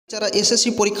যারা এসএসসি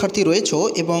পরীক্ষার্থী রয়েছে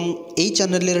এবং এই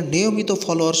চ্যানেলের নিয়মিত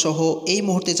ফলোয়ার সহ এই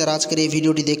মুহূর্তে যারা আজকের এই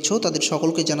ভিডিওটি দেখছো তাদের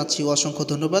সকলকে জানাচ্ছি অসংখ্য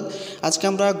ধন্যবাদ। আজকে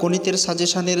আমরা গণিতের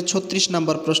সাজেশনের 36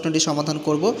 নম্বর প্রশ্নটি সমাধান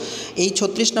করব। এই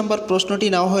 36 নম্বর প্রশ্নটি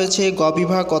নেওয়া হয়েছে গ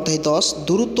বিভাগ অধ্যায় 10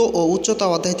 দূরত্ব ও উচ্চতা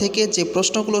অধ্যায় থেকে। যে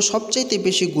প্রশ্নগুলো সবচাইতে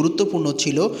বেশি গুরুত্বপূর্ণ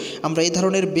ছিল, আমরা এই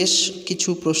ধরনের বেশ কিছু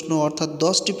প্রশ্ন অর্থাৎ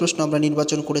 10টি প্রশ্ন আমরা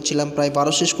নির্বাচন করেছিলাম প্রায়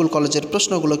 1200 স্কুল কলেজের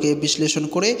প্রশ্নগুলোকে বিশ্লেষণ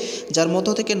করে, যার মধ্য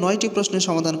থেকে 9টি প্রশ্নের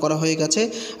সমাধান করা হয়ে গেছে।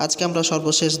 আজকে আমরা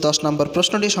সর্বশেষ 10 নম্বর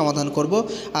প্রশ্নটি সমাধান করব,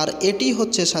 আর এটি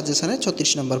হচ্ছে সাজেশনের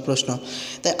 36 নম্বর প্রশ্ন।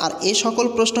 তাই আর এই সকল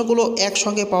প্রশ্নগুলো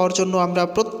একসঙ্গে পাওয়ার জন্য আমরা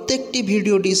প্রত্যেকটি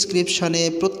ভিডিও ডিসক্রিপশানে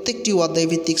প্রত্যেকটি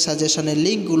অধ্যায়ভিত্তিক সাজেশনের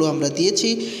লিঙ্কগুলো আমরা দিয়েছি।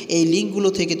 এই লিঙ্কগুলো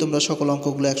থেকে তোমরা সকল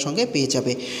অঙ্কগুলো একসঙ্গে পেয়ে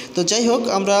যাবে। তো যাই হোক,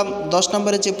 আমরা 10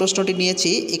 নম্বরের যে প্রশ্নটি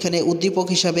নিয়েছি, এখানে উদ্দীপক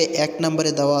হিসাবে 1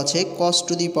 নম্বরে দেওয়া আছে cos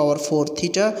to the power 4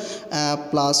 theta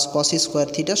plus cos square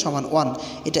theta সমান 1।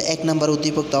 এটা 1 নম্বর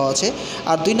উদ্দীপক দেওয়া আছে।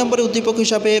 আর 2 নম্বরের উদ্দীপক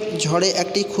হিসাবে ঝড়ে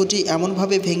একটি খুঁটি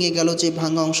এমনভাবে ভেঙে গেল যে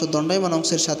ভাঙা অংশ দণ্ডায়মান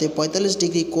অংশের সাথে 45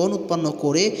 ডিগ্রি কোণ উৎপন্ন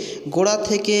করে গোড়া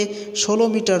থেকে 16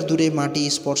 মিটার দূরে মাটি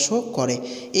স্পর্শ করে।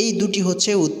 এই দুটি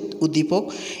হচ্ছে উদ্দীপক।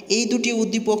 এই দুটি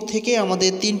উদ্দীপক থেকে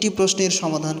আমাদের 3টি প্রশ্নের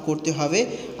সমাধান করতে হবে।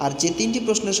 আর যে 3টি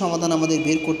প্রশ্নের সমাধান আমাদের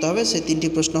বের করতে হবে, সেই 3টি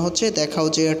প্রশ্ন হচ্ছে, দেখাও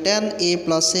যে tan a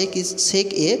plus sec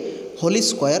a whole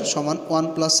square সমান 1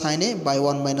 plus sign A by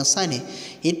 1 minus sine এ।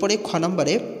 এরপরে খ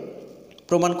নম্বরে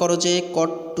প্রমাণ করো যে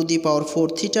cot to the power 4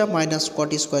 theta minus cot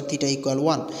square theta equal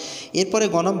 1। এরপরে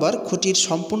গ নম্বর খুঁটির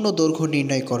সম্পূর্ণ দৈর্ঘ্য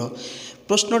নির্ণয় করো।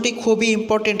 প্রশ্নটি খুবই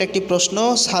ইম্পর্টেন্ট একটি প্রশ্ন।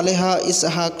 সালেহা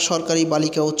ইসহাক সরকারি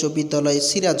বালিকা উচ্চ বিদ্যালয়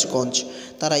সিরাজগঞ্জ,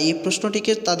 তারা এই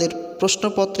প্রশ্নটিকে তাদের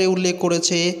প্রশ্নপত্রে উল্লেখ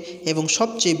করেছে এবং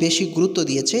সবচেয়ে বেশি গুরুত্ব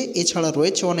দিয়েছে। এছাড়া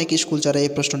রয়েছে অনেক স্কুল যারা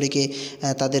এই প্রশ্নটিকে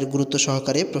তাদের গুরুত্ব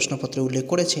সহকারে প্রশ্নপত্রে উল্লেখ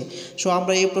করেছে। সো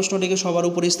আমরা এই প্রশ্নটিকে সবার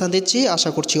উপরে স্থান দিচ্ছি।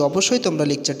 আশা করছি অবশ্যই তোমরা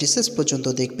লেকচারটি শেষ পর্যন্ত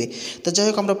দেখবে। তো যাই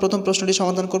হোক, আমরা প্রথম প্রশ্নটি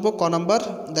সমাধান করব। ক নাম্বার,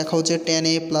 দেখাও যে tan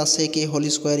a plus sec a whole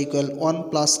square equal 1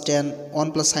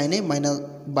 plus sign A minus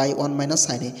by 1 minus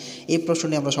sine এ। এই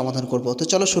প্রশ্নটি আমরা সমাধান করব। তো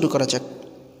চলো শুরু করা যাক।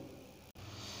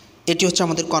 এটি হচ্ছে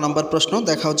আমাদের ক নম্বর প্রশ্ন।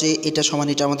 দেখাও যে এটা সমান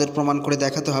এটা আমাদের প্রমাণ করে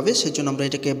দেখাতে হবে, সেজন্য আমরা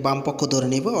এটাকে বাম পক্ষ ধরে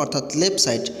নেব, অর্থাৎ লেফট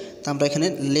সাইড। তো আমরা এখানে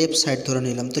লেফট সাইড ধরে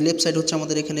নিলাম। তো লেফট সাইড হচ্ছে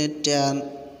আমাদের এখানে tan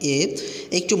a।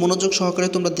 একটু মনোযোগ সহকারে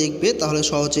তোমরা দেখবে, তাহলে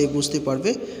সহজেই বুঝতে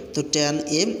পারবে। তো tan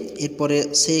a এরপরে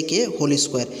sec a হোল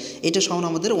স্কোয়ার, এটা সমান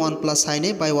আমাদের 1 plus sign A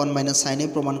by 1 minus sine এ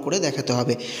প্রমাণ করে দেখাতে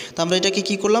হবে। তো আমরা এটাকে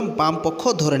কি করলাম, বাম পক্ষ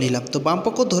ধরে নিলাম। তো বাম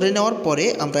পক্ষ ধরে নেওয়ার পরে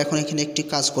আমরা এখন এখানে একটি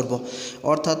কাজ করব,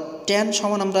 অর্থাৎ tan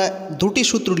সমান আমরা দুটি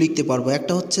সূত্র লিখতে পারবো।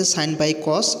 একটা হচ্ছে সাইন বাই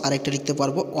কস, আর একটা লিখতে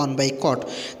পারবো 1 বাই কট।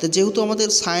 তো যেহেতু আমাদের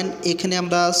সাইন, এখানে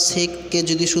আমরা সেককে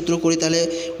যদি সূত্র করি তাহলে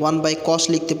 1 বাই কস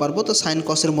লিখতে পারবো। তো সাইন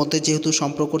কসের মধ্যে যেহেতু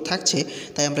সম্পর্ক থাকছে,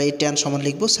 তাই আমরা এই tan সমান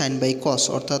লিখবো সাইন বাই কস,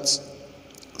 অর্থাৎ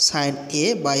সাইন এ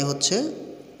বাই হচ্ছে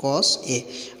কস এ।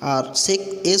 আর সেক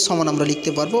এ সমান আমরা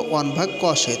লিখতে পারবো 1 ভাগ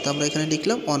কস এ। তো আমরা এখানে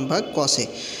লিখলাম 1 ভাগ কস এ।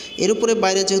 এর উপরে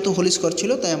বাইরে যেহেতু হোল স্কোয়ার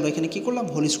ছিল, তাই আমরা এখানে কি করলাম,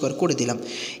 হোল স্কোয়ার করে দিলাম।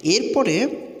 এরপরে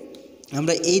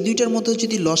আমরা এই দুইটার মধ্যে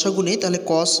যদি লসাগু নেই, তাহলে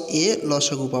cos a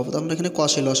লসাগু পাবো। তো আমরা এখানে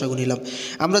cos a লসাগু নিলাম।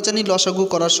 আমরা জানি লসাগু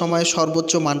করার সময়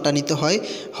সর্বোচ্চ মানটা নিতে হয়,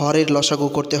 হরের লসাগু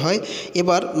করতে হয়।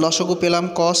 এবার লসাগু পেলাম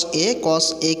cos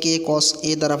a K cos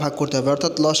a দ্বারা ভাগ করতে হবে,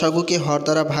 অর্থাৎ লসাগুকে হর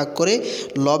দ্বারা ভাগ করে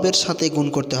লবের সাথে গুণ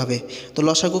করতে হবে। তো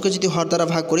লসাগুকে যদি হর দ্বারা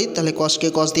ভাগ করি, তাহলে cosকে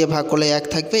cos দিয়ে ভাগ করলে 1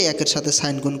 থাকবে, 1-এর সাথে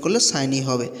সাইন গুণ করলে সাইনই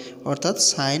হবে, অর্থাৎ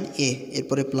সাইন a।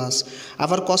 এরপরে প্লাস,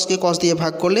 আবার cosকে cos দিয়ে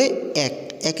ভাগ করলে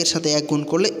 1-এর সাথে 1 গুণ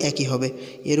করলে একই হবে।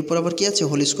 এর উপর আবার কি আছে,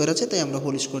 হোল স্কোয়ার আছে, তাই আমরা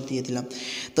হোল স্কোয়ার দিয়ে দিলাম।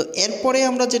 তো এরপরে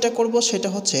আমরা যেটা করব সেটা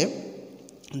হচ্ছে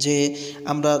যে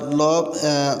আমরা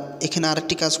এখানে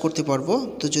আরেকটি কাজ করতে পারবো।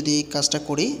 তো যদি কাজটা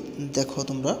করি, দেখো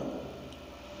তোমরা,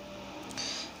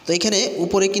 তো এখানে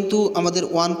উপরে কিন্তু আমাদের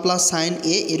 1 প্লাস সাইন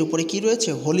এ, এর উপরে কি রয়েছে,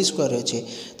 হোল স্কোয়ার রয়েছে।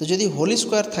 তো যদি হোল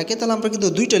স্কোয়ার থাকে, তাহলে আমরা কিন্তু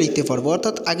দুইটা লিখতে পারবো।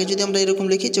 অর্থাৎ আগে যদি আমরা এরকম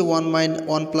লিখি যে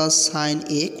 1 প্লাস সাইন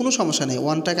এ, কোনো সমস্যা নেই,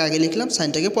 1টাকে আগে লিখলাম,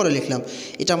 সাইনটাকে পরে লিখলাম,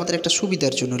 এটা আমাদের একটা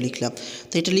সুবিধার জন্য লিখলাম।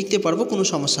 তো এটা লিখতে পারবো, কোনো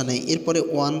সমস্যা নেই। এরপরে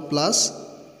 1 প্লাস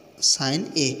সাইন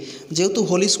এ, যেহেতু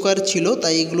হোল স্কোয়ার ছিল,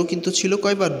 তাই এগুলো কিন্তু ছিল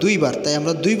কয়বার, 2বার, তাই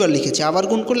আমরা 2বার লিখেছি। আবার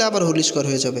গুণ করলে আবার হোল স্কোয়ার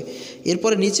হয়ে যাবে।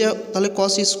 এরপরে নিচে তাহলে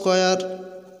cos স্কোয়ার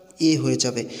এ হয়ে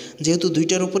যাবে, যেহেতু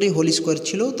দুইটার উপরেই হোল স্কোয়ার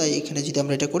ছিল, তাই এখানে যদি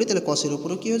আমরা এটা করি, তাহলে কসের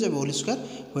উপরেও কী হয়ে যাবে, হোল স্কোয়ার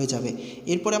হয়ে যাবে।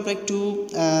 এরপরে আমরা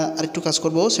আরেকটু কাজ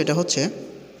করব, সেটা হচ্ছে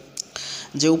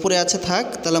যে উপরে আছে থাক,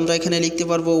 তাহলে আমরা এখানে লিখতে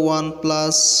পারবো 1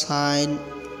 প্লাস সাইন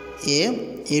এ,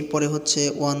 এরপরে হচ্ছে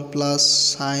 1 প্লাস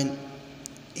সাইন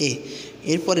এ।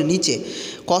 এরপরে নিচে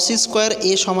কস স্কোয়ার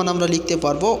এ সমান আমরা লিখতে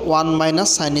পারবো 1 মাইনাস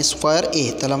সাইন স্কোয়ার এ।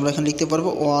 তাহলে আমরা এখানে লিখতে পারবো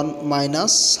 1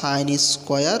 মাইনাস সাইন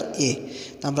স্কোয়ার এ।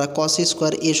 আমরা কস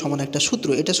স্কোয়ার এ সমান একটা সূত্র,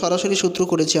 এটা সরাসরি সূত্র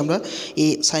করেছি আমরা, এ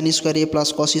সাইন স্কোয়ার এ প্লাস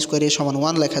কস স্কোয়ার এ সমান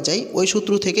 1 লেখা যায়। ওই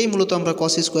সূত্র থেকেই মূলত আমরা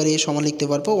কস স্কোয়ার এ সমান লিখতে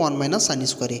পারবো 1 মাইনাস সাইন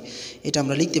স্কোয়ার এ, এটা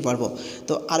আমরা লিখতে পারবো।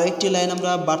 তো আরও একটি লাইন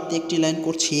আমরা বাড়তি একটি লাইন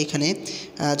করছি এখানে,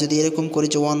 যদি এরকম করি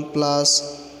যে 1 প্লাস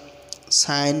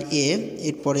সাইন এ,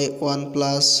 এরপরে 1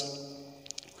 প্লাস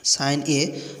সাইন এ,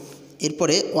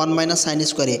 এরপরে 1 মাইনাস সাইন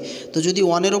স্কোয়ার এ। তো যদি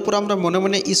 1-এর ওপর আমরা মনে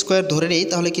মনে স্কোয়ার ধরে নিই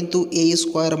তাহলে কিন্তু এ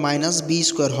স্কোয়ার মাইনাস বি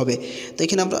স্কোয়ার হবে। তো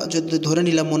এখানে আমরা যদি ধরে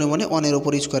নিলাম মনে মনে 1-এর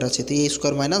ওপর স্কোয়ার আছে, তো এ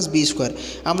স্কোয়ার মাইনাস বি স্কোয়ার।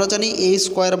 আমরা জানি এ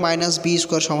স্কোয়ার মাইনাস বি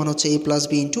স্কোয়ার সমান হচ্ছে এ প্লাস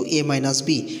বি ইন্টু এ মাইনাস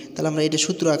বি। তাহলে আমরা এটা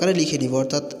সূত্র আকারে লিখে নিব,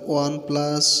 অর্থাৎ 1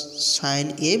 প্লাস সাইন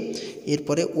এ,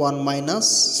 এরপরে 1 মাইনাস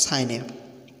সাইন এ,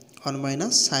 1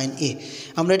 মাইনাস সাইন এ।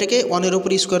 আমরা এটাকে 1-এর ওপর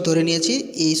স্কোয়ার ধরে নিয়েছি,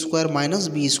 এ স্কোয়ার মাইনাস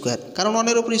বি স্কোয়ার, কারণ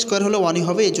 1-এর ওপর স্কোয়ার হলে 1ই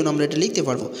হবে, এই জন্য আমরা এটা লিখতে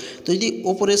পারবো। তো যদি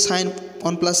ওপরে সাইন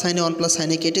 1 প্লাস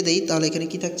সাইনে কেটে দেই তাহলে এখানে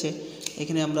কি থাকছে,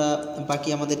 এখানে আমরা বাকি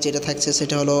আমাদের যেটা থাকছে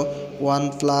সেটা হলো 1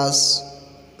 প্লাস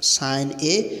সাইন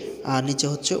এ, আর নিচে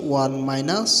হচ্ছে 1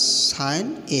 মাইনাস সাইন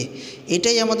এ।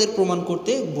 এটাই আমাদের প্রমাণ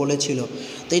করতে বলেছিল।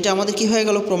 তো এটা আমাদের কি হয়ে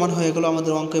গেল, প্রমাণ হয়ে গেল।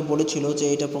 আমাদের অঙ্কে বলেছিল যে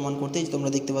এটা প্রমাণ করতে, তোমরা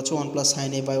দেখতে পাচ্ছ 1 plus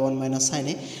sign A by 1 minus sine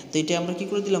এ। তো এটা আমরা কি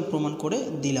করে দিলাম, প্রমাণ করে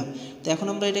দিলাম। তো এখন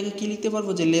আমরা এটাকে কি লিখতে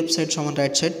পারবো, যে লেফট সাইড সমান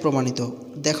রাইট সাইড প্রমাণিত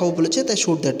দেখাও বলেছে, তাই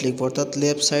শুড দ্যাট লিখবো, অর্থাৎ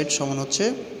লেফট সাইড সমান হচ্ছে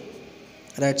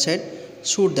right side,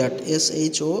 should that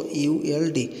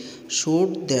SHOULD, should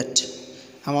that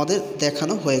আমাদের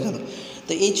দেখানো হয়ে গেল।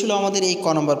 তো এই ছিল আমাদের এই ক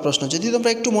নম্বর প্রশ্ন। যদি তোমরা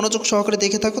একটু মনোযোগ সহকারে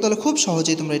দেখে থাকো তাহলে খুব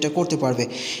সহজেই তোমরা এটা করতে পারবে।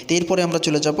 তো এরপরে আমরা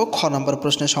চলে যাব খ নম্বর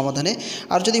প্রশ্নের সমাধানে।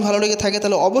 আর যদি ভালো লেগে থাকে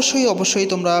তাহলে অবশ্যই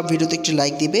তোমরা ভিডিওতে একটি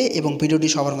লাইক দিবে এবং ভিডিওটি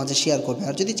সবার মাঝে শেয়ার করবে।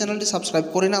 আর যদি চ্যানেলটি সাবস্ক্রাইব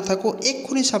করে না থাকো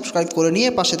এক্ষুনি সাবস্ক্রাইব করে নিয়ে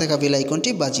পাশে থাকা বেল আইকনটি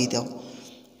বাজিয়ে দাও।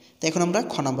 তো এখন আমরা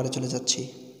খ নম্বরে চলে যাচ্ছি।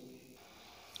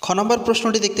 খ নম্বর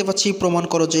প্রশ্নটি দেখতে পাচ্ছি, প্রমাণ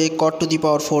করো যে cot to the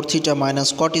power 4 theta minus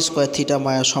cot square theta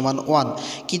সমান 1।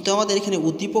 কিন্তু আমাদের এখানে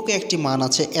উদ্দীপকে একটি মান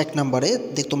আছে 1 নম্বরে,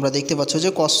 তোমরা দেখতে পাচ্ছ যে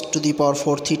cos to the power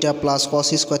 4 theta plus cos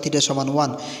square theta সমান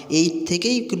 1। এই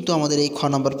থেকেই কিন্তু আমাদের এই খ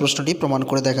নম্বর প্রশ্নটি প্রমাণ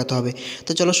করে দেখাতে হবে।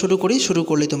 তো চলো শুরু করি, শুরু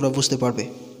করলেই তোমরা বুঝতে পারবে।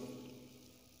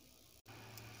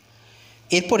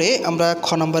 এরপরে আমরা খ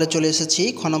নম্বরে চলে এসেছি।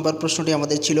 খ নম্বর প্রশ্নটি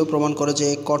আমাদের ছিল, প্রমাণ করো যে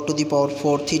cot to the power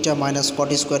 4 theta minus cot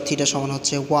square theta সমান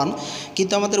হচ্ছে 1।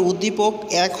 কিন্তু আমাদের উদ্দীপক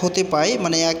 1 হতে পায়,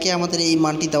 মানে 1-এ আমাদের এই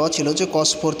মানটি দেওয়া ছিল যে cos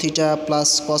 4 theta plus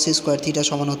cos square theta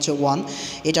সমান হচ্ছে 1,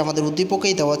 এটা আমাদের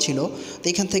উদ্দীপকেই দেওয়া ছিল। তো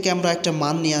এখান থেকে আমরা একটা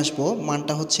মান নিয়ে আসবো,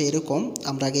 মানটা হচ্ছে এরকম,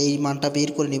 আমরা আগে এই মানটা বের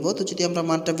করে নিব। তো যদি আমরা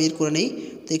মানটা বের করে নিই,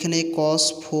 তো এখানে cos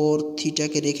 4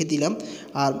 থিটাকে রেখে দিলাম,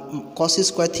 আর কস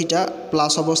স্কোয়ার থিটা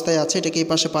প্লাস অবস্থায় আছে, এটাকে এই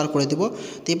পাশে পার করে দেব।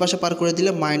 তো এই পাশে পার করে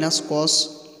দিলে মাইনাস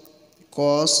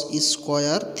কস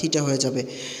স্কোয়ার থিটা হয়ে যাবে।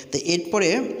 তো এরপরে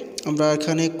আমরা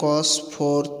এখানে cos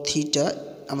 4 থিটা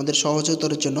আমাদের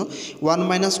সহজতরের জন্য 1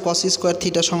 মাইনাস কস স্কোয়ার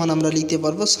থিটা সমান আমরা লিখতে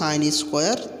পারবো সাইন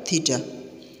স্কোয়ার থিটা,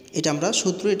 এটা আমরা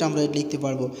সূত্র, এটা আমরা লিখতে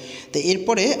পারবো। তো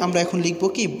এরপরে আমরা এখন লিখব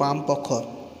কি, বাম পক্ষ।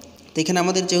 তো এখানে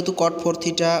আমাদের যেহেতু cot 4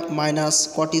 theta minus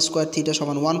cot square theta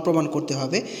সমান 1 প্রমাণ করতে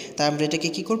হবে, তাই আমরা এটাকে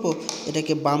কি করব,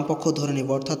 এটাকে বাম পক্ষ ধরে নেব,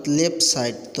 অর্থাৎ লেফট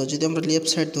সাইড। তো যদি আমরা লেফট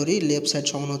সাইড ধরি, লেফট সাইড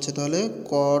সমান হচ্ছে তাহলে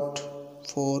cot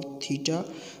 4 থিটা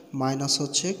মাইনাস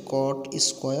হচ্ছে কট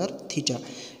স্কোয়ার থিটা,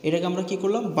 এটাকে আমরা কি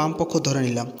করলাম, বাম পক্ষ ধরে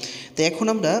নিলাম। তো এখন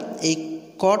আমরা এই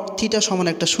cot থিটা সমান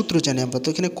একটা সূত্র জানি আমরা। তো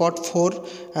এখানে cot 4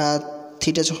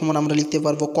 থিটা সমান আমরা লিখতে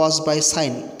পারবো cos বাই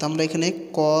সাইন। তো আমরা এখানে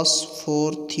cos 4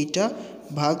 থিটা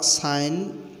ভাগ সাইন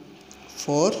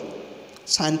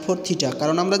 4 থিটা,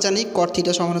 কারণ আমরা জানি cot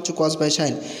থিটা সমান হচ্ছে cos বাই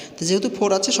সাইন। তো যেহেতু 4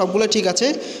 আছে সবগুলো ঠিক আছে,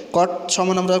 cot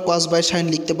সমান আমরা cos বাই সাইন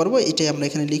লিখতে পারবো, এটাই আমরা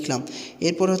এখানে লিখলাম।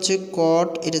 এরপর হচ্ছে cot,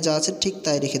 এটা যা আছে ঠিক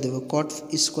তাই রেখে দেবো, cot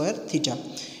স্কোয়ার থিটা।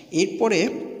 এরপরে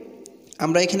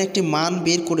আমরা এখানে একটি মান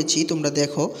বের করেছি, তোমরা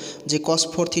দেখো যে cos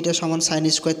 4 থিটা সমান সাইন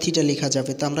স্কোয়ার থিটা লেখা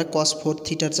যাবে। তো আমরা cos 4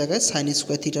 থিটার জায়গায় সাইন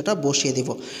স্কোয়ার থিটাটা বসিয়ে দেব।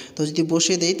 তো যদি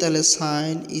বসিয়ে দেই তাহলে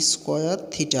সাইন স্কোয়ার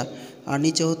থিটা, আর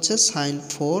নিচে হচ্ছে sign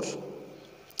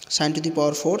to the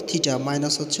power 4 theta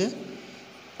minus হচ্ছে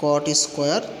কট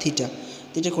স্কোয়ার থিটা,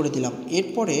 এটা করে দিলাম।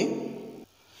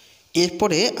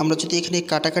 এরপরে আমরা যদি এখানে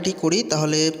কাটাকাটি করি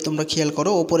তাহলে তোমরা খেয়াল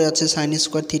করো, ওপরে আছে সাইন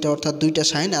স্কোয়ার থিটা অর্থাৎ 2টা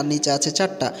সাইন, আর নিচে আছে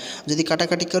 4টা। যদি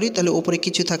কাটাকাটি করি তাহলে ওপরে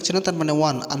কিছু থাকছে না, তার মানে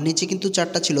 1, আর নিচে কিন্তু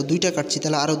 4টা ছিল, 2টা কাটছি,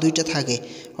 তাহলে আরও 2টা থাকে,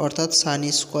 অর্থাৎ সাইন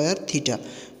স্কোয়ার থিটা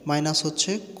মাইনাস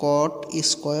হচ্ছে কট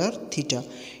স্কোয়ার থিটা।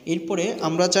 এরপরে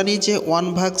আমরা জানি যে 1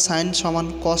 ভাগ সাইন সমান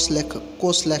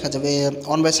কোস লেখা যাবে,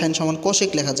 1 বাই সাইন সমান কোশেক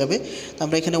লেখা যাবে। তো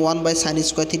আমরা এখানে 1 বাই সাইন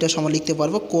স্কোয়ার থিটা সমান লিখতে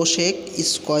পারবো কোশেক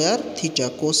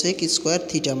স্কোয়ার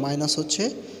থিটা মাইনাস হচ্ছে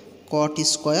কট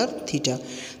স্কোয়ার থিটা।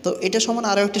 তো এটা সমান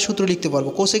আরও একটা সূত্র লিখতে পারবো,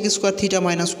 cosec square theta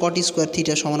minus cot square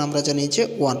theta সমান আমরা জানি যে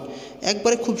 1।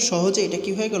 একবারে খুব সহজে এটা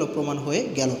কি হয়ে গেল, প্রমাণ হয়ে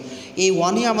গেল। এই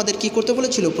 1ই আমাদের কি করতে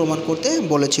বলেছিল, প্রমাণ করতে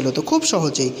বলেছিল। তো খুব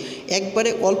সহজেই একবারে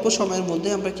অল্প সময়ের মধ্যে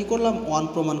আমরা কি করলাম, 1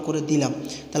 প্রমাণ করে দিলাম।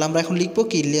 তাহলে আমরা এখন লিখব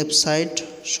কি, লেফট সাইড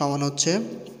সমান হচ্ছে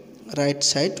রাইট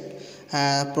সাইড,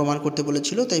 প্রমাণ করতে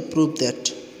বলেছিল, তাই প্রুভ দ্যাট।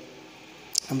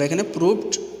 আমরা এখানে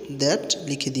প্রুভড দ্যাট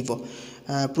লিখে দিব,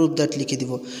 প্রুভ দ্যাট লিখে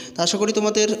দিব। তো আশা করি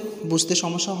তোমাদের বুঝতে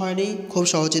সমস্যা হয়নি, খুব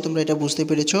সহজেই তোমরা এটা বুঝতে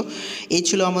পেরেছো। এই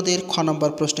ছিল আমাদের খ নম্বর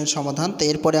প্রশ্নের সমাধান। তো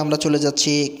এরপরে আমরা চলে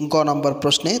যাচ্ছি গ নম্বর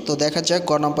প্রশ্নে। তো দেখা যাক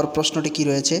গ নম্বর প্রশ্নটি কী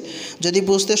রয়েছে। যদি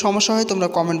বুঝতে সমস্যা হয় তোমরা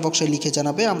কমেন্ট বক্সে লিখে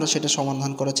জানাবে, আমরা সেটা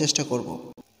সমাধান করার চেষ্টা করব।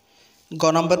 গ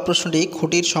নম্বর প্রশ্নটি,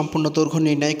 খুঁটির সম্পূর্ণ দৈর্ঘ্য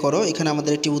নির্ণয় করো। এখানে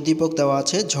আমাদের একটি উদ্দীপক দেওয়া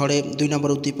আছে, ঝড়ে 2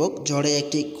 নম্বর উদ্দীপক। ঝড়ে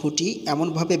একটি খুঁটি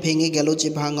এমনভাবে ভেঙে গেল যে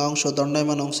ভাঙা অংশ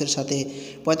দণ্ডায়মান অংশের সাথে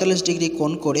 45 ডিগ্রি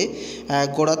কোণ করে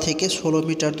গোড়া থেকে 16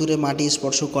 মিটার দূরে মাটি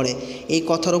স্পর্শ করে। এই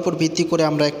কথার উপর ভিত্তি করে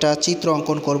আমরা একটা চিত্র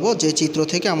অঙ্কন করব, যে চিত্র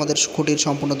থেকে আমাদের খুঁটির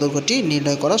সম্পূর্ণ দৈর্ঘ্যটি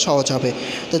নির্ণয় করা সহজ হবে।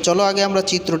 তো চলো আগে আমরা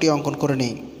চিত্রটি অঙ্কন করে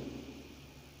নিই।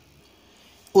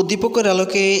 উদ্দীপকের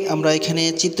আলোকে আমরা এখানে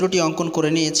চিত্রটি অঙ্কন করে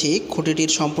নিয়েছি।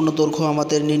 খুঁটিটির সম্পূর্ণ দৈর্ঘ্য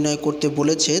আমাদের নির্ণয় করতে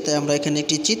বলেছে, তাই আমরা এখানে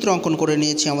একটি চিত্র অঙ্কন করে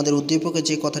নিয়েছি। আমাদের উদ্দীপকে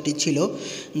যে কথাটি ছিল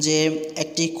যে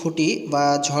একটি খুঁটি বা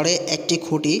ঝড়ে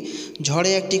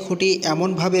একটি খুঁটি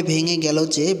এমনভাবে ভেঙে গেল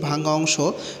যে ভাঙা অংশ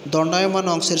দণ্ডায়মান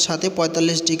অংশের সাথে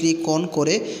 45 ডিগ্রি কোণ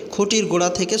করে খুঁটির গোড়া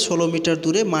থেকে 16 মিটার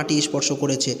দূরে মাটি স্পর্শ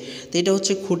করেছে। তো এটা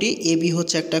হচ্ছে খুঁটি, এবি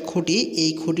হচ্ছে একটা খুঁটি।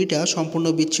 এই খুঁটিটা সম্পূর্ণ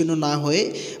বিচ্ছিন্ন না হয়ে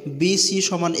বিসি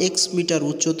সমান এক্স মিটার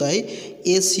উচ্চতায়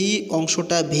এসি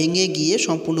অংশটা ভেঙে গিয়ে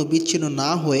সম্পূর্ণ বিচ্ছিন্ন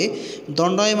না হয়ে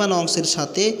দণ্ডায়মান অংশের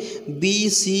সাথে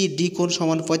বিসিডি কোণ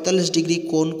সমান 45 ডিগ্রি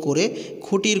কোণ করে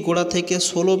খুঁটির গোড়া থেকে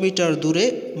 16 মিটার দূরে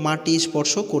মাটি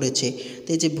স্পর্শ করেছে। তো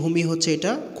এই যে ভূমি হচ্ছে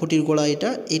এটা, খুঁটির গোড়া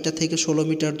এটা থেকে 16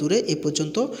 মিটার দূরে এ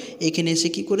পর্যন্ত। এখানে এসে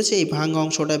কি করেছে, এই ভাঙা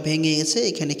অংশটা ভেঙে এসে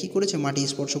এখানে কি করেছে, মাটি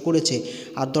স্পর্শ করেছে,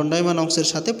 আর দণ্ডায়মান অংশের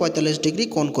সাথে 45 ডিগ্রি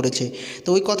কোণ করেছে। তো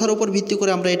ওই কথার উপর ভিত্তি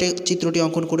করে আমরা এটা চিত্রটি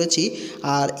অঙ্কন করেছি।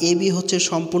 আর এবি হচ্ছে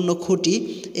সম্পূর্ণ খুঁটি।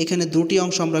 এখানে দুটি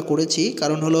অংশ আমরা করেছি,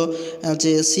 কারণ হলো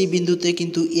যে সি বিন্দুতে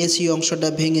কিন্তু এসি অংশটা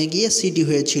ভেঙে গিয়ে সিডি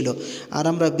হয়েছিল, আর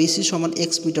আমরা বিসি সমান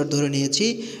এক্স মিটার ধরে নিয়েছি।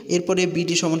 এরপরে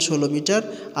বিডি সমান 16 মিটার,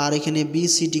 আর এখানে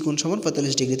বিসিডি কোণ সমান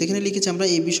 45 ডিগ্রি। এখানে লিখেছি আমরা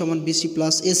এবি সমান বিসি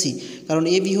প্লাস এসি, কারণ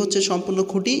এবি হচ্ছে সম্পূর্ণ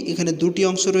খুঁটি, এখানে দুটি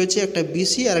অংশ রয়েছে, একটা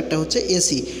বিসি আর একটা হচ্ছে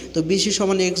এসি। তো বিসি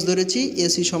সমান এক্স ধরেছি,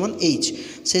 এসি সমান এইচ,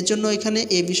 সেজন্য এখানে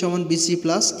এবি সমান বিসি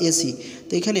প্লাস এসি।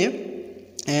 তো এখানে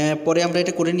পরে আমরা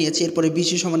এটা করে নিয়েছি। এরপরে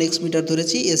বিসি সমান এক্স মিটার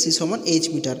ধরেছি, এসি সমান এইচ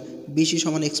মিটার, বিসি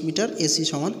সমান এক্স মিটার, এসি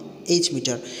সমান এইচ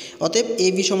মিটার। অতএব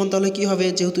এবি সমান তাহলে কী হবে,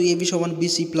 যেহেতু এবি সমান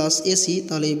বিসি প্লাস এসি,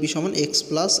 তাহলে এবি সমান এক্স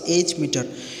প্লাস এইচ মিটার।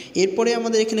 এরপরে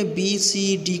আমাদের এখানে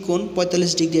বিসিডি কোণ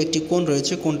 45 ডিগ্রি একটি কোণ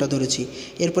রয়েছে, কোণটা ধরেছি।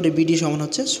 এরপরে বিডি সমান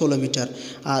হচ্ছে 16 মিটার,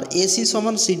 আর এসি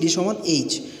সমান সিডি সমান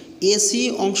এইচ। এসি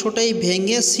অংশটাই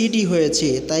ভেঙে সিডি হয়েছে,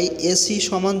 তাই এসি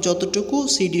সমান যতটুকু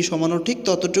সিডি সমানও ঠিক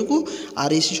ততটুকু, আর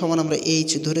এসি সমান আমরা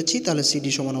এইচ ধরেছি, তাহলে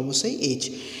সিডি সমান অবশ্যই এইচ।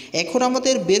 এখন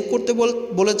আমাদের বের করতে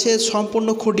বলেছে সম্পূর্ণ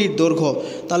খুঁটির দৈর্ঘ্য।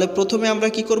 তাহলে প্রথমে আমরা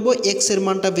কি করব, এক্স এর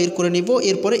মানটা বের করে নিব,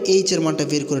 এরপরে এইচ এর মানটা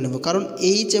বের করে নেব, কারণ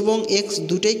এইচ এবং এক্স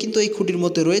দুটাই কিন্তু এই খুঁটির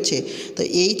মধ্যে রয়েছে। তো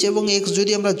এইচ এবং এক্স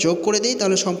যদি আমরা যোগ করে দিই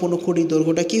তাহলে সম্পূর্ণ খুঁটির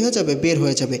দৈর্ঘ্যটা কী হয়ে যাবে, বের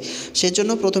হয়ে যাবে।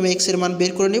 সেজন্য প্রথমে এক্স এর মান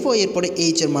বের করে নেব, এরপরে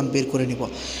এইচ এর মান বের করে নেব।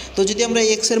 তো যদি আমরা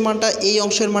এক্স এর মানটা, এই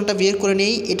অংশের মানটা বের করে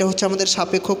নিই, এটা হচ্ছে আমাদের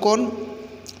সাপেক্ষ কোণ।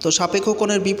 তো সাপেক্ষ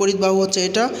কোণের বিপরীত বাহু হচ্ছে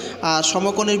এটা, আর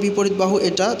সমকোণের বিপরীত বাহু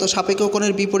এটা। তো সাপেক্ষ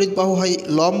কোণের বিপরীত বাহু হয়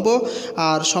লম্ব,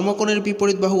 আর সমকোণের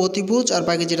বিপরীত বাহু অতিভুজ, আর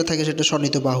বাকি যেটা থাকে সেটা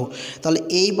সন্নিহিত বাহু। তাহলে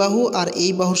এই বাহু আর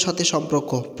এই বাহুর সাথে সম্পর্ক,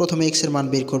 প্রথমে এক্স এর মান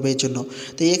বের করবে এর জন্য।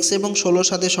 তো এক্স এবং 16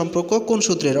 সাথে সম্পর্ক কোন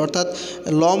সূত্রের, অর্থাৎ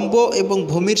লম্ব এবং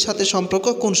ভূমির সাথে সম্পর্ক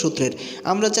কোন সূত্রের।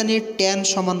 আমরা জানি ট্যান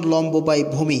সমান লম্ব বাই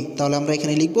ভূমি, তাহলে আমরা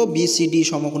এখানে লিখব বিসিডি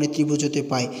সমকোণী ত্রিভুজ হতে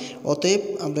পাই। অতএব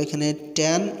আমরা এখানে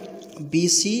ট্যান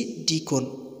বিসিডি কোণ,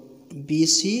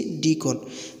 বিসিডি কোণ।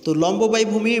 তো লম্ব বাই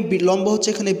ভূমি, লম্ব হচ্ছে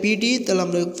এখানে বিডি, তাহলে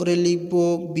আমরা উপরে লিখব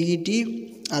বিডি,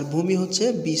 আর ভূমি হচ্ছে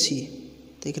বিসি,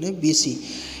 তো এখানে বিসি।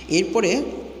 এরপরে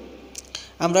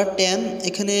আমরা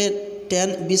এখানে ট্যান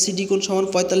বিসিডি কোণ সমান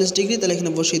 45 ডিগ্রি, তাহলে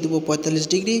এখানে বসিয়ে দেবো 45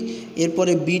 ডিগ্রি।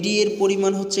 এরপরে বিডি এর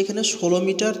পরিমাণ হচ্ছে এখানে 16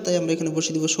 মিটার, তাই আমরা এখানে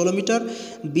বসিয়ে দেবো 16 মিটার।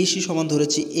 বিসি সমান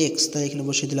ধরেছি এক্স, তাই এখানে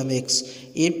বসিয়ে দিলাম এক্স।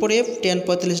 এরপরে ট্যান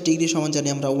 45 ডিগ্রি সমান জানি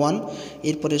আমরা 1,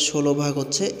 এরপরে 16 ভাগ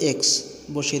হচ্ছে এক্স।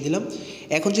 বসিয়ে দিলাম।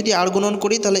 এখন যদি আর গুণন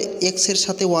করি তাহলে এক্সের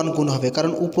সাথে 1 গুণ হবে,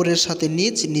 কারণ উপরের সাথে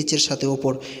নিচ, নিচের সাথে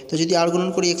ওপর। তো যদি আর গুণন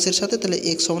করি এক্সের সাথে তাহলে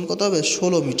এক্স সমান কত হবে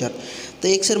 16 মিটার। তো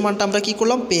এক্সের মানটা আমরা কী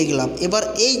করলাম, পেয়ে গেলাম। এবার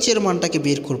এইচের মানটাকে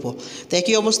বের করব। তো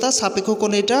একই অবস্থা, সাপেক্ষ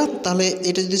কোণ এটা, তাহলে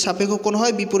এটা যদি সাপেক্ষ কোণ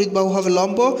হয় বিপরীত বাহু হবে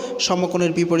লম্ব,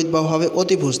 সমকোণের বিপরীত বাহু হবে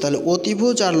অতিভুজ। তাহলে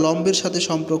অতিভুজ আর লম্বের সাথে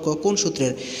সম্পর্ক কোন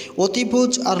সূত্রের?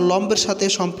 অতিভুজ আর লম্বের সাথে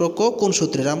সম্পর্ক কোন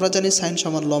সূত্রের? আমরা জানি সাইন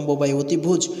সমান লম্ব বাই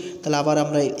অতিভুজ। তাহলে আবার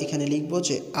আমরা এখানে লিখব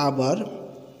যে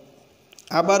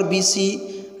আবার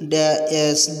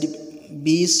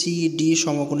বিসিডি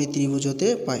সমকোণী ত্রিভুজ হতে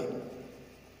পায়,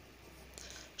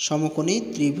 সমকোণী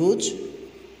ত্রিভুজ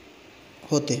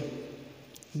হতে,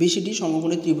 বিসিডি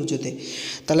সমকোণী ত্রিভুজ হতে।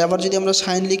 তাহলে আবার যদি আমরা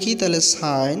সাইন লিখি তাহলে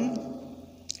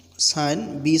সাইন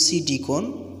বিসিডি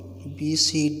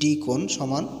কোণ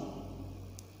সমান,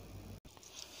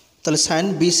 তাহলে সাইন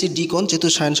বিসিডি কোণ, যেহেতু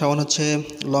সাইন সমান হচ্ছে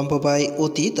লম্ব বাই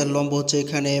অতি, তাহলে লম্ব হচ্ছে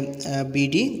এখানে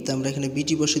বিডি, তো আমরা এখানে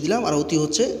বিডি বসিয়ে দিলাম, আর অতি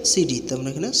হচ্ছে সিডি, তো আমরা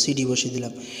এখানে সিডি বসিয়ে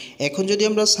দিলাম। এখন যদি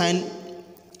আমরা সাইন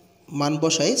মান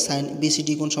বসাই, সাইন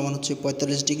বিসিডি কোণ সমান হচ্ছে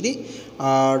 45 ডিগ্রি,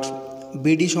 আর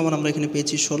বিডি সমান আমরা এখানে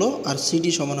পেয়েছি 16, আর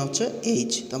সিডি সমান হচ্ছে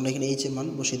এইচ, তো আমরা এখানে এইচের মান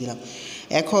বসিয়ে দিলাম।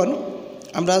 এখন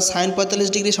আমরা সাইন 45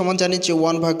 ডিগ্রি সমান জানি যে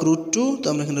 1/√2, তো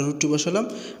আমরা এখানে √2 বসালাম,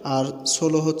 আর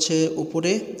 16 হচ্ছে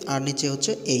উপরে আর নিচে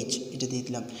হচ্ছে এইচ, এটা দিয়ে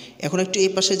দিলাম। এখন একটু এই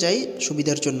পাশে যাই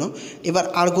সুবিধার জন্য, এবার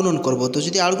আর গুণন করব। তো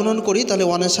যদি আর গুণন করি তাহলে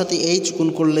 1-এর সাথে এইচ গুণ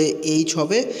করলে এইচ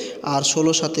হবে, আর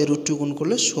 16 সাথে √2 গুণ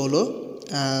করলে 16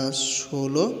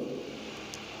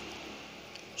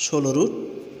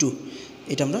 √2,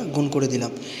 এটা আমরা গুণ করে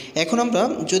দিলাম। এখন আমরা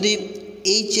যদি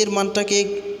এইচের মানটাকে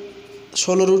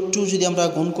 16√2 যদি আমরা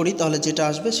গুণ করি তাহলে যেটা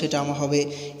আসবে সেটা আমার হবে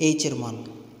এইচের মান।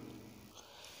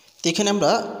 তো এখানে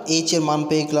আমরা এইচের মান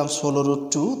পেয়ে গেলাম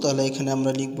 16√2, তাহলে এখানে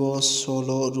আমরা লিখব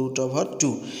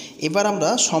 16√2। এবার আমরা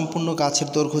সম্পূর্ণ গাছের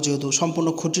দৈর্ঘ্য, যেহেতু সম্পূর্ণ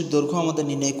খুঁটির দৈর্ঘ্য আমাদের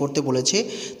নির্ণয় করতে বলেছে,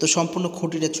 তো সম্পূর্ণ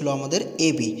খুঁটিটা ছিল আমাদের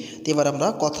এবি। তো এবার আমরা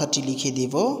কথাটি লিখে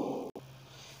দেব।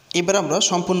 এবার আমরা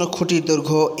সম্পূর্ণ খুঁটির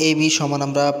দৈর্ঘ্য এবি সমান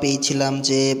আমরা পেয়েছিলাম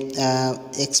যে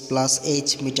x+h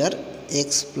মিটার,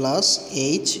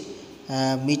 x+h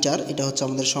মিটার, এটা হচ্ছে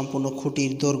আমাদের সম্পূর্ণ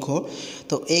খুঁটির দৈর্ঘ্য।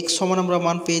 তো এক্স সমান আমরা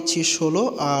মান পেয়েছি 16,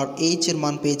 আর এইচের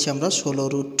মান পেয়েছি আমরা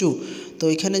 16√2। তো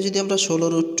এখানে যদি আমরা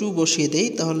 16√2 বসিয়ে দেই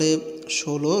তাহলে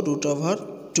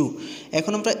 16√2।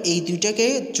 এখন আমরা এই দুইটাকে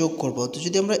যোগ করব। তো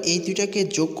যদি আমরা এই দুইটাকে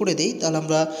যোগ করে দেই তাহলে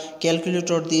আমরা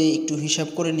ক্যালকুলেটর দিয়ে একটু হিসাব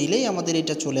করে নিলেই আমাদের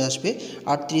এটা চলে আসবে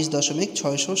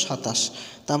 38.627।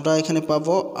 তো আমরা এখানে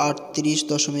পাবো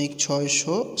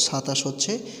 38.627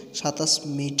 হচ্ছে 27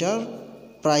 মিটার,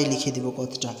 প্রায় লিখে দিব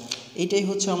কতটা। এইটাই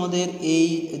হচ্ছে আমাদের এই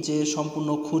যে সম্পূর্ণ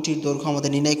খুঁটির দৈর্ঘ্য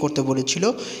আমাদের নির্ণয় করতে বলেছিল,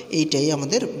 এইটাই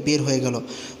আমাদের বের হয়ে গেল।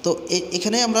 তো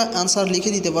এখানে আমরা আনসার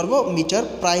লিখে দিতে পারবো, মিটার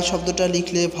প্রায় শব্দটা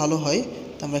লিখলে ভালো হয়,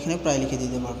 তো আমরা এখানে প্রায় লিখে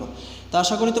দিতে পারবো। তো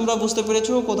আশা করি তোমরা বুঝতে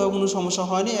পেরেছো, কোথাও কোনো সমস্যা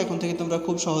হয়নি। এখন থেকে তোমরা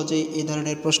খুব সহজেই এই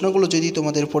ধরনের প্রশ্নগুলো যদি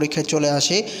তোমাদের পরীক্ষায় চলে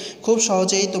আসে, খুব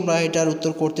সহজেই তোমরা এটার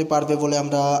উত্তর করতে পারবে বলে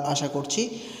আমরা আশা করছি।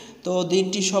 তো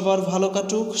দিনটি সবার ভালো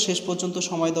কাটুক। শেষ পর্যন্ত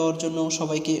সময় দেওয়ার জন্য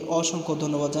সবাইকে অসংখ্য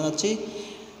ধন্যবাদ জানাচ্ছি।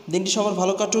 দিনটি সবার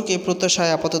ভালো কাটুক এই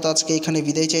প্রত্যাশায় আপাতত আজকে এখানে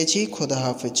বিদায় চাইছি। খোদা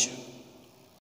হাফেজ।